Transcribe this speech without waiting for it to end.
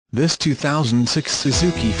This 2006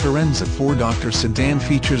 Suzuki Forenza 4-door sedan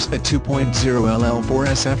features a 2.0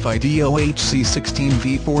 LL4 SFID-OHC16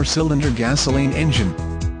 V4-cylinder gasoline engine.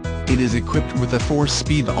 It is equipped with a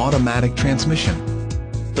 4-speed automatic transmission.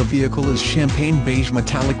 The vehicle is champagne beige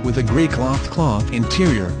metallic with a grey cloth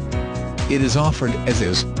interior. It is offered as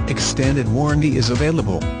is, extended warranty is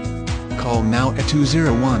available. Call now at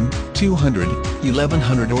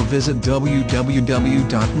 201-200-1100 or visit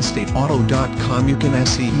www.instateauto.com. You can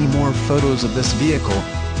see more photos of this vehicle,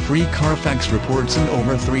 free Carfax reports and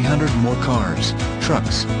over 300 more cars,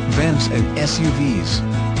 trucks, vans and SUVs.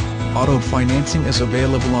 Auto financing is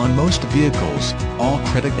available on most vehicles, all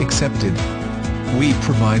credit accepted. We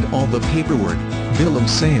provide all the paperwork, bill of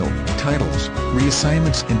sale, titles,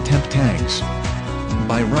 reassignments and temp tags.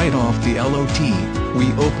 Buy right off the LOT,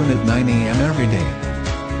 we open at 9 a.m. every day.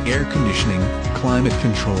 Air conditioning, climate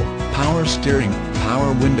control, power steering,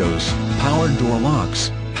 power windows, power door locks,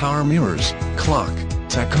 power mirrors, clock,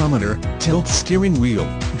 tachometer, tilt steering wheel,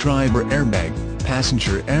 driver airbag,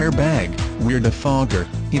 passenger airbag, rear defogger,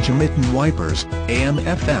 intermittent wipers,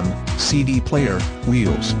 AM/FM, CD player,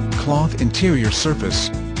 wheels, cloth interior surface,